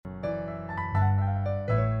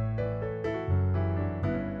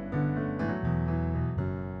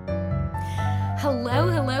Hello,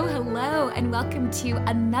 hello, hello, and welcome to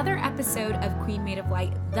another episode of Queen Made of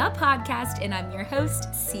Light, the podcast, and I'm your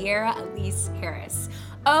host, Sierra Elise Harris.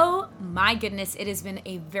 Oh my goodness, it has been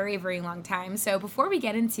a very, very long time. So before we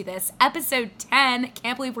get into this, episode 10,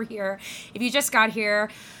 can't believe we're here. If you just got here,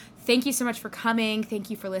 thank you so much for coming. Thank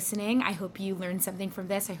you for listening. I hope you learned something from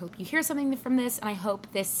this. I hope you hear something from this, and I hope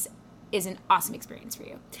this is an awesome experience for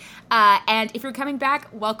you. And if you're coming back,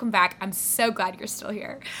 welcome back. I'm so glad you're still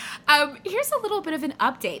here. Here's a little bit of an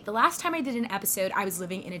update. The last time I did an episode, I was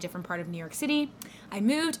living in a different part of New York City. I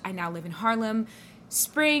moved. I now live in Harlem.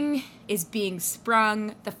 Spring is being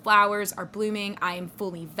sprung. The flowers are blooming. I am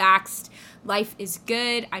fully vaxxed. Life is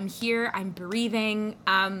good. I'm here. I'm breathing.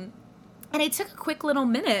 And I took a quick little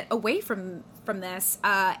minute away from this.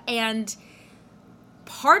 And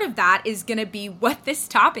part of that is going to be what this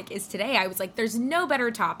topic is today. I was like, there's no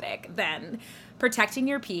better topic than protecting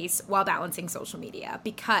your peace while balancing social media,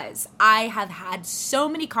 because I have had so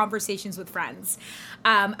many conversations with friends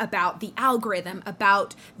about the algorithm,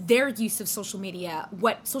 about their use of social media,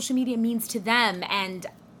 what social media means to them, and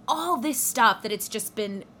all this stuff that it's just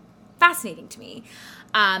been fascinating to me.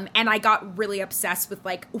 And I got really obsessed with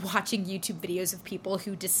watching YouTube videos of people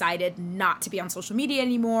who decided not to be on social media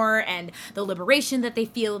anymore, and the liberation that they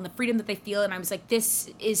feel and the freedom that they feel. And I was like, this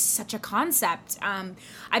is such a concept.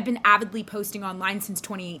 I've been avidly posting online since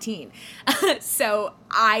 2018. So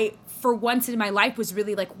I, for once in my life, was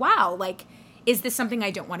really like, wow, is this something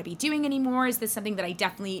I don't want to be doing anymore? Is this something that I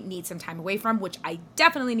definitely need some time away from? Which I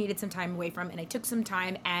definitely needed some time away from, and I took some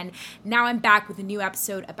time, and now I'm back with a new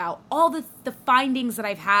episode about all the findings that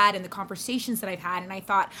I've had and the conversations that I've had, and I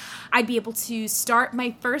thought I'd be able to start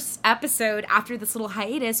my first episode after this little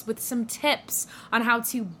hiatus with some tips on how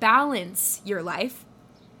to balance your life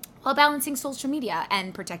while balancing social media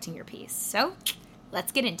and protecting your peace. So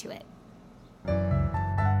let's get into it.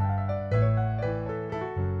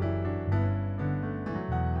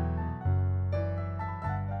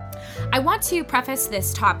 I want to preface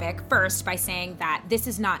this topic first by saying that this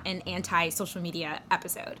is not an anti-social media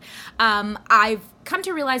episode. I've come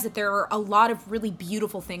to realize that there are a lot of really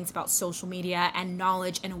beautiful things about social media and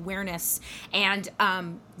knowledge and awareness and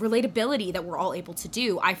relatability that we're all able to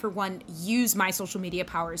do. I, for one, use my social media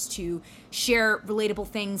powers to share relatable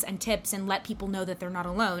things and tips and let people know that they're not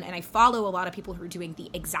alone. And I follow a lot of people who are doing the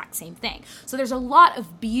exact same thing. So there's a lot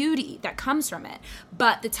of beauty that comes from it.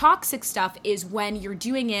 But the toxic stuff is when you're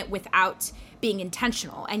doing it without being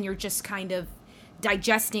intentional and you're just kind of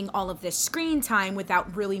digesting all of this screen time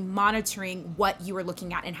without really monitoring what you are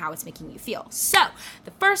looking at and how it's making you feel. So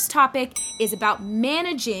the first topic is about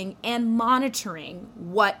managing and monitoring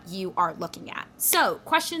what you are looking at. So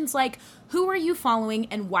questions like, who are you following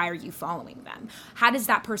and why are you following them? How does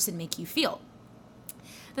that person make you feel?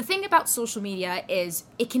 The thing about social media is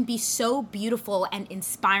it can be so beautiful and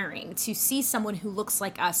inspiring to see someone who looks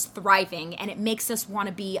like us thriving, and it makes us want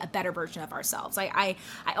to be a better version of ourselves. I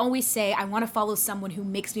always say I want to follow someone who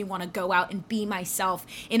makes me want to go out and be myself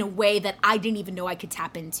in a way that I didn't even know I could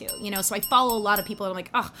tap into. So I follow a lot of people and I'm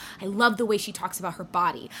like, oh, I love the way she talks about her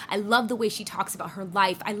body. I love the way she talks about her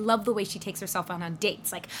life. I love the way she takes herself out on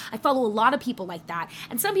dates. I follow a lot of people like that.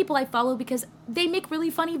 And some people I follow because they make really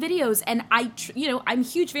funny videos, and I'm a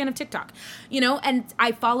huge fan of TikTok, and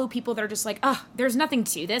I follow people that are just like, oh, there's nothing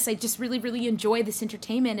to this. I just really, really enjoy this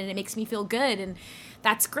entertainment and it makes me feel good. And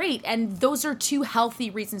that's great. And those are two healthy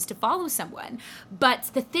reasons to follow someone.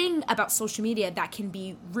 But the thing about social media that can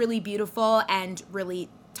be really beautiful and really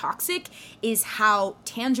toxic is how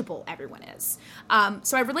tangible everyone is.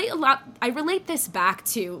 So I relate this back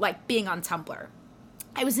to being on Tumblr.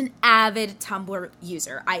 I was an avid Tumblr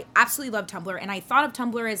user. I absolutely love Tumblr. And I thought of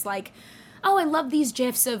Tumblr as oh, I love these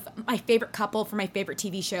GIFs of my favorite couple from my favorite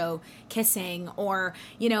TV show kissing, or,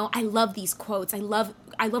 I love these quotes. I love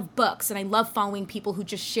books, and I love following people who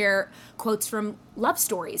just share quotes from love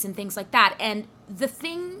stories and things like that. And the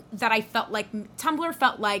thing that I felt like, Tumblr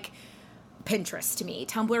felt like Pinterest to me.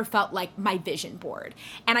 Tumblr felt like my vision board.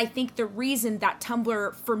 And I think the reason that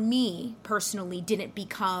Tumblr, for me personally, didn't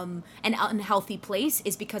become an unhealthy place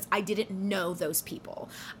is because I didn't know those people.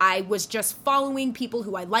 I was just following people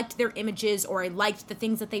who I liked their images, or I liked the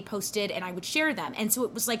things that they posted, and I would share them. And so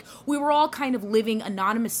it was like we were all kind of living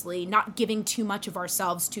anonymously, not giving too much of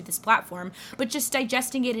ourselves to this platform, but just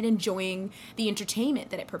digesting it and enjoying the entertainment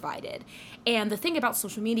that it provided. And the thing about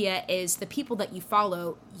social media is the people that you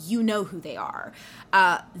follow, you know who they are.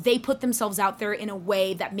 They put themselves out there in a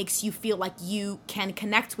way that makes you feel like you can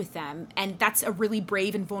connect with them. And that's a really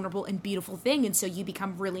brave and vulnerable and beautiful thing. And so you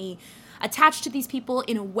become really attached to these people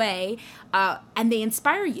in a way, and they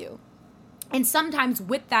inspire you. And sometimes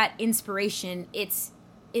with that inspiration, it's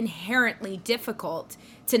inherently difficult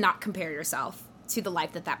to not compare yourself to the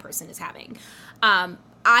life that person is having.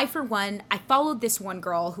 I, for one, I followed this one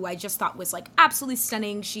girl who I just thought was like absolutely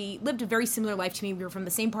stunning. She lived a very similar life to me. We were from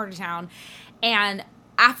the same part of town. And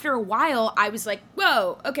after a while, I was like,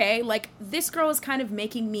 whoa, okay, like this girl is kind of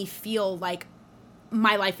making me feel like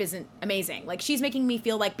my life isn't amazing. Like she's making me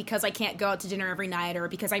feel like because I can't go out to dinner every night or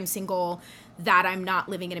because I'm single that I'm not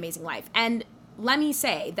living an amazing life. And let me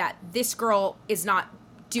say that this girl is not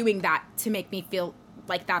doing that to make me feel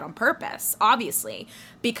like that on purpose, obviously,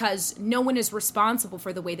 because no one is responsible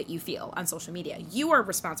for the way that you feel on social media. You are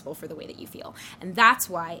responsible for the way that you feel. And that's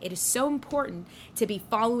why it is so important to be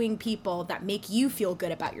following people that make you feel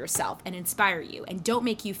good about yourself and inspire you and don't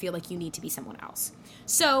make you feel like you need to be someone else.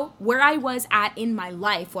 So where I was at in my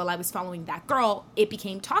life while I was following that girl, it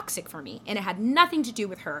became toxic for me, and it had nothing to do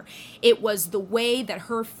with her. It was the way that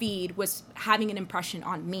her feed was having an impression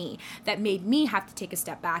on me that made me have to take a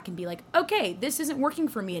step back and be like, okay, this isn't working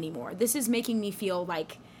for me anymore. This is making me feel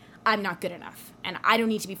like I'm not good enough, and I don't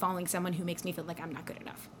need to be following someone who makes me feel like I'm not good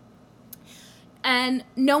enough. And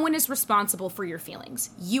no one is responsible for your feelings.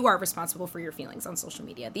 You are responsible for your feelings on social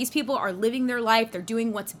media. These people are living their life. They're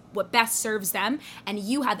doing what best serves them. And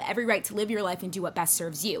you have every right to live your life and do what best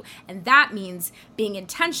serves you. And that means being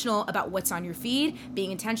intentional about what's on your feed, being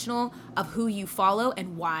intentional of who you follow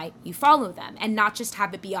and why you follow them. And not just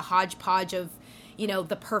have it be a hodgepodge of,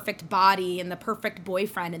 the perfect body and the perfect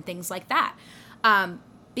boyfriend and things like that.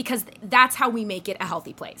 Because that's how we make it a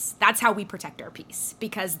healthy place. That's how we protect our peace,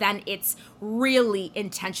 because then it's really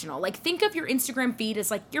intentional. Like, think of your Instagram feed as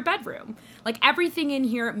like your bedroom. Like, everything in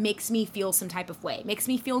here makes me feel some type of way, makes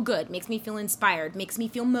me feel good, makes me feel inspired, makes me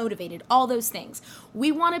feel motivated, all those things.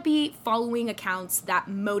 We want to be following accounts that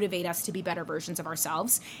motivate us to be better versions of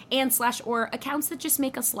ourselves or accounts that just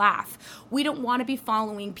make us laugh. We don't want to be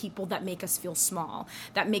following people that make us feel small,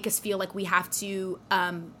 that make us feel like we have to,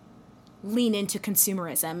 lean into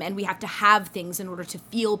consumerism and we have to have things in order to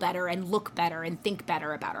feel better and look better and think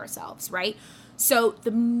better about ourselves, right? So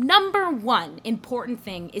the number one important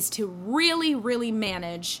thing is to really, really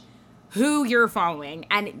manage who you're following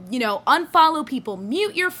and, unfollow people,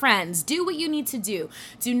 mute your friends, do what you need to do.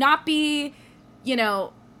 Do not be,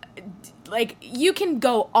 like, you can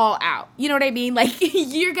go all out. You know what I mean? Like,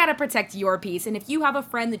 you got to protect your peace. And if you have a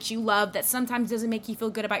friend that you love that sometimes doesn't make you feel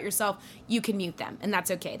good about yourself, you can mute them. And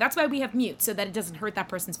that's okay. That's why we have mute, so that it doesn't hurt that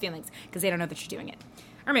person's feelings, because they don't know that you're doing it.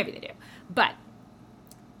 Or maybe they do. But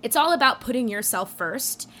it's all about putting yourself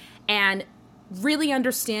first and really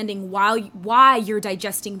understanding why you're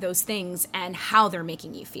digesting those things and how they're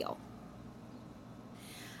making you feel.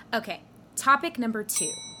 Okay, topic number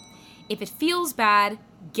 2. If it feels bad,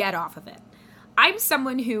 get off of it. I'm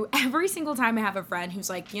someone who every single time I have a friend who's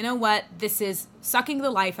like, you know what, this is sucking the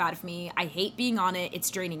life out of me. I hate being on it. It's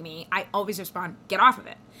draining me. I always respond, get off of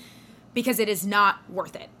it, because it is not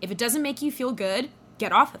worth it. If it doesn't make you feel good,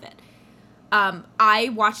 get off of it.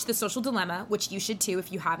 I watched The Social Dilemma, which you should too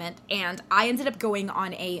if you haven't, and I ended up going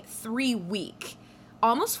on a 3-week,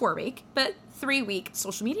 almost 4-week, but 3-week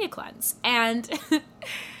social media cleanse. And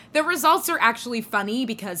the results are actually funny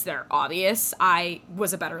because they're obvious. I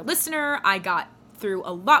was a better listener. I got through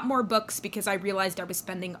a lot more books because I realized I was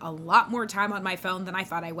spending a lot more time on my phone than I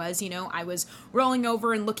thought I was. I was rolling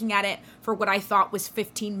over and looking at it for what I thought was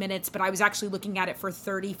 15 minutes, but I was actually looking at it for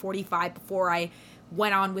 30, 45 before I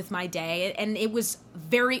went on with my day. And it was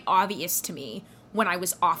very obvious to me when I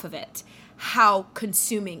was off of it how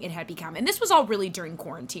consuming it had become. And this was all really during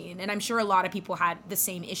quarantine. And I'm sure a lot of people had the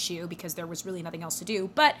same issue because there was really nothing else to do.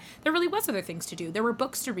 But there really was other things to do. There were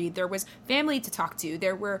books to read. There was family to talk to.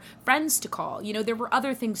 There were friends to call. There were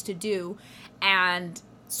other things to do. And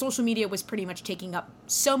social media was pretty much taking up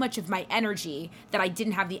so much of my energy that I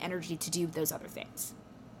didn't have the energy to do those other things.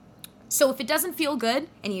 So if it doesn't feel good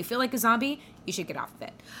and you feel like a zombie, you should get off of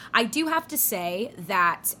it. I do have to say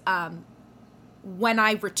that when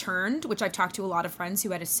I returned, which I've talked to a lot of friends who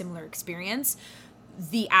had a similar experience,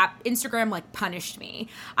 the app, Instagram, punished me.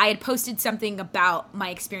 I had posted something about my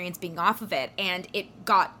experience being off of it, and it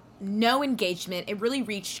got no engagement. It really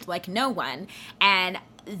reached, no one. And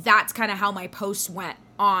that's kind of how my post went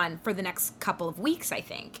on for the next couple of weeks, I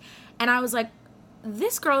think. And I was like,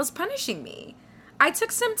 this girl is punishing me. I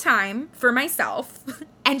took some time for myself,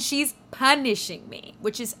 and she's punishing me,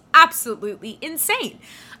 which is absolutely insane.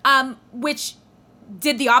 Which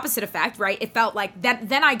did the opposite effect, right? It felt like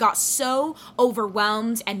then I got so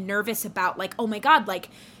overwhelmed and nervous about oh my God,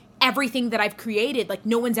 everything that I've created,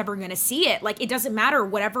 no one's ever going to see it. It doesn't matter.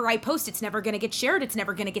 Whatever I post, it's never going to get shared. It's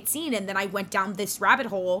never going to get seen. And then I went down this rabbit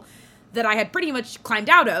hole that I had pretty much climbed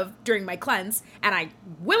out of during my cleanse, and I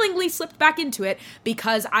willingly slipped back into it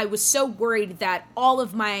because I was so worried that all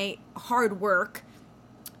of my hard work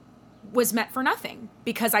was meant for nothing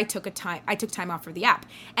because I took time off for the app.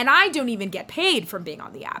 And I don't even get paid from being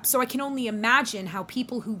on the app. So I can only imagine how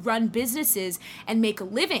people who run businesses and make a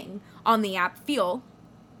living on the app feel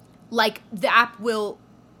like the app will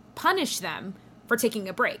punish them for taking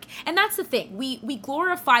a break. And that's the thing. We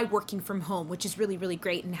glorify working from home, which is really, really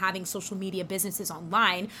great, and having social media businesses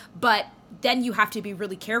online, but then you have to be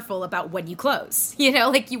really careful about when you close.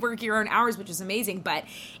 Like you work your own hours, which is amazing, but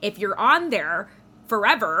if you're on there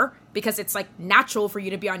forever because it's like natural for you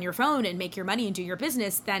to be on your phone and make your money and do your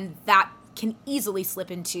business, then that can easily slip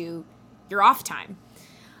into your off time.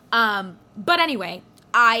 But anyway,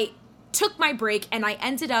 I took my break and I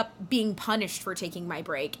ended up being punished for taking my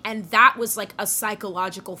break. And that was like a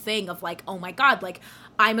psychological thing of like, oh my God, like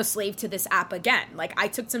I'm a slave to this app again. Like I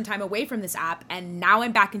took some time away from this app and now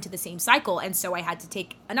I'm back into the same cycle. And so I had to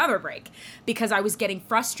take another break because I was getting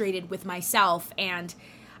frustrated with myself. And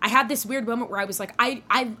I had this weird moment where I was like, I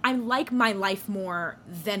like my life more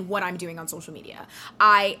than what I'm doing on social media.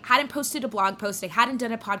 I hadn't posted a blog post. I hadn't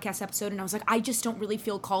done a podcast episode. And I was like, I just don't really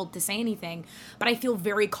feel called to say anything. But I feel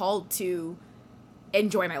very called to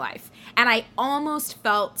enjoy my life. And I almost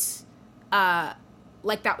felt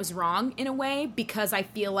like that was wrong in a way because I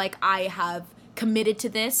feel like I have committed to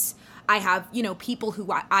this. I have, people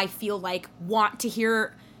who I feel like want to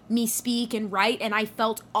hear me speak and write. And I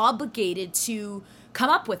felt obligated to come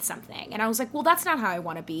up with something. And I was like, well, that's not how I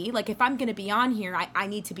want to be. Like, if I'm going to be on here, I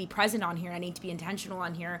need to be present on here. I need to be intentional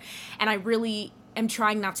on here. And I really am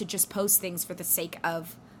trying not to just post things for the sake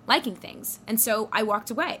of liking things. And so I walked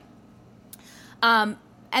away. And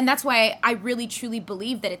that's why I really, truly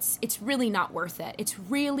believe that it's really not worth it. It's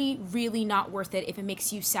really, really not worth it if it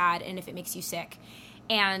makes you sad and if it makes you sick.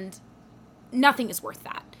 And nothing is worth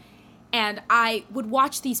that. And I would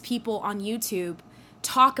watch these people on YouTube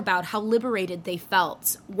talk about how liberated they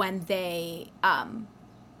felt when they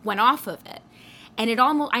went off of it. And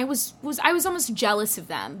I was almost jealous of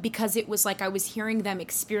them because it was like I was hearing them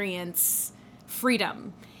experience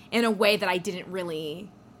freedom in a way that I didn't really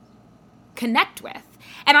connect with.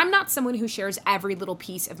 And I'm not someone who shares every little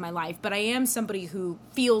piece of my life, but I am somebody who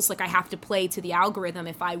feels like I have to play to the algorithm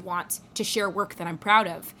if I want to share work that I'm proud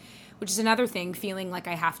of, which is another thing, feeling like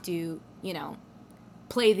I have to,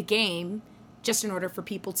 play the game just in order for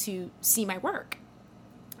people to see my work.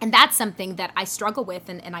 And that's something that I struggle with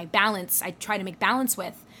and I try to make balance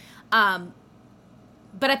with. But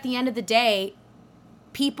at the end of the day,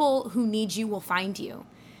 people who need you will find you,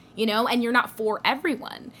 and you're not for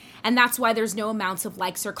everyone. And that's why there's no amounts of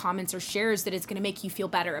likes or comments or shares that is going to make you feel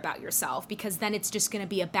better about yourself, because then it's just going to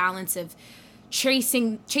be a balance of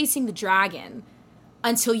chasing the dragon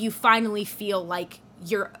until you finally feel like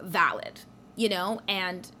you're valid,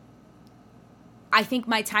 and I think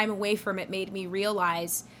my time away from it made me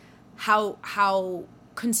realize how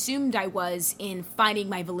consumed I was in finding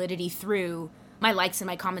my validity through my likes and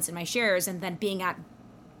my comments and my shares, and then being at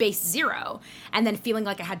base zero, and then feeling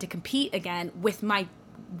like I had to compete again with my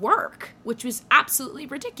work, which was absolutely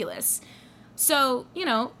ridiculous. So,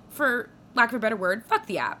 for lack of a better word, fuck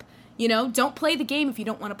the app. Don't play the game if you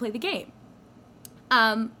don't want to play the game.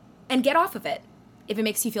 And get off of it. If it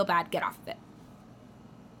makes you feel bad, get off of it.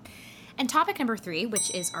 And topic number 3,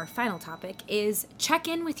 which is our final topic, is check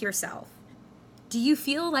in with yourself. Do you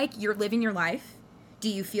feel like you're living your life? Do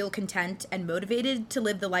you feel content and motivated to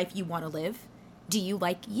live the life you want to live? Do you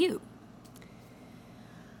like you?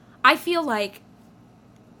 I feel like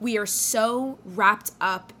we are so wrapped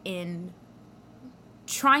up in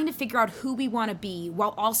trying to figure out who we want to be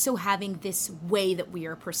while also having this way that we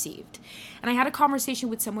are perceived. And I had a conversation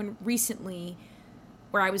with someone recently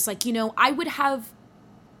where I was like, I would have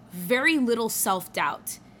very little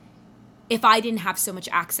self-doubt if I didn't have so much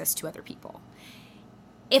access to other people.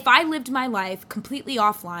 If I lived my life completely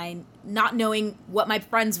offline, not knowing what my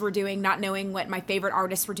friends were doing, not knowing what my favorite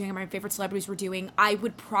artists were doing, my favorite celebrities were doing, I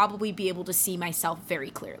would probably be able to see myself very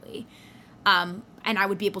clearly. And I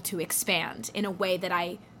would be able to expand in a way that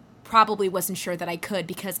I probably wasn't sure that I could,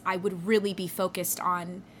 because I would really be focused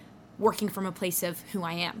on working from a place of who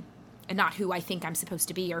I am and not who I think I'm supposed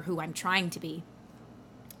to be or who I'm trying to be.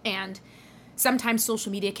 And sometimes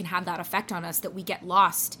social media can have that effect on us, that we get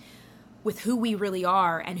lost with who we really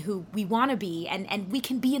are and who we want to be. And we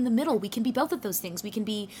can be in the middle. We can be both of those things. We can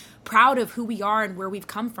be proud of who we are and where we've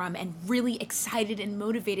come from and really excited and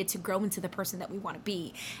motivated to grow into the person that we want to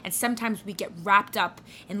be. And sometimes we get wrapped up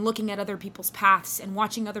in looking at other people's paths and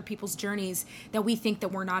watching other people's journeys that we think that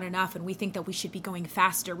we're not enough, and we think that we should be going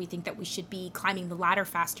faster. We think that we should be climbing the ladder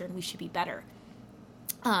faster and we should be better.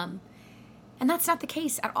 And that's not the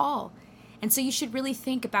case at all. And so you should really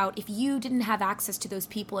think about, if you didn't have access to those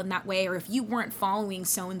people in that way, or if you weren't following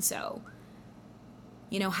so-and-so,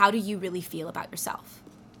 how do you really feel about yourself?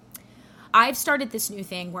 I've started this new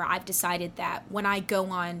thing where I've decided that when I go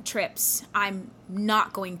on trips, I'm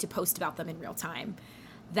not going to post about them in real time.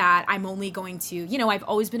 That I'm only going to, I've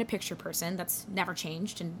always been a picture person. That's never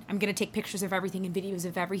changed. And I'm going to take pictures of everything and videos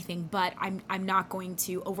of everything, but I'm not going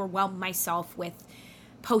to overwhelm myself with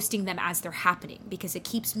posting them as they're happening, because it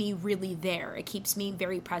keeps me really there. It keeps me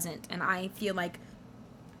very present. And I feel like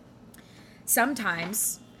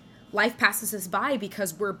sometimes life passes us by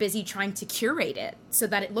because we're busy trying to curate it so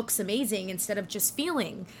that it looks amazing, instead of just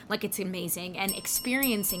feeling like it's amazing and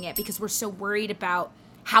experiencing it, because we're so worried about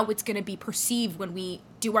how it's going to be perceived when we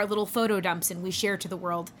do our little photo dumps and we share to the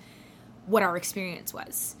world what our experience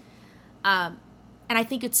was. And I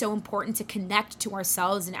think it's so important to connect to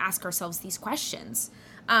ourselves and ask ourselves these questions.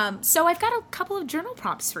 So I've got a couple of journal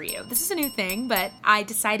prompts for you. This is a new thing, but I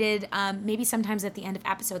decided maybe sometimes at the end of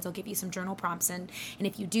episodes I'll give you some journal prompts, and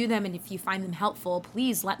if you do them and if you find them helpful,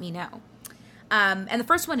 please let me know. And the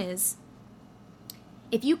first one is,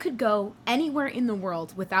 if you could go anywhere in the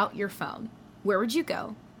world without your phone, where would you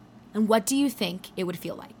go? And what do you think it would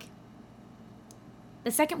feel like?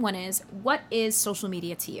 The second one is, what is social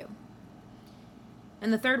media to you?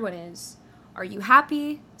 And the third one is, are you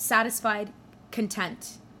happy, satisfied,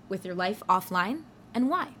 content with your life offline, and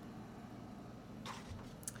why?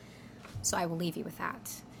 So I will leave you with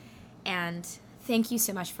that. And thank you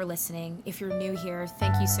so much for listening. If you're new here,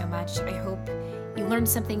 thank you so much. I hope you learned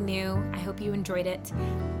something new. I hope you enjoyed it.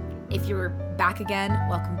 If you're back again,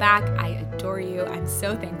 welcome back. I adore you. I'm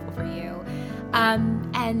so thankful for you.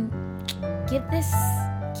 And give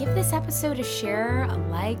this episode a share, a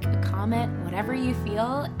like, a comment, whatever you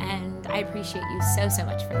feel. And I appreciate you so, so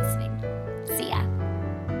much for listening.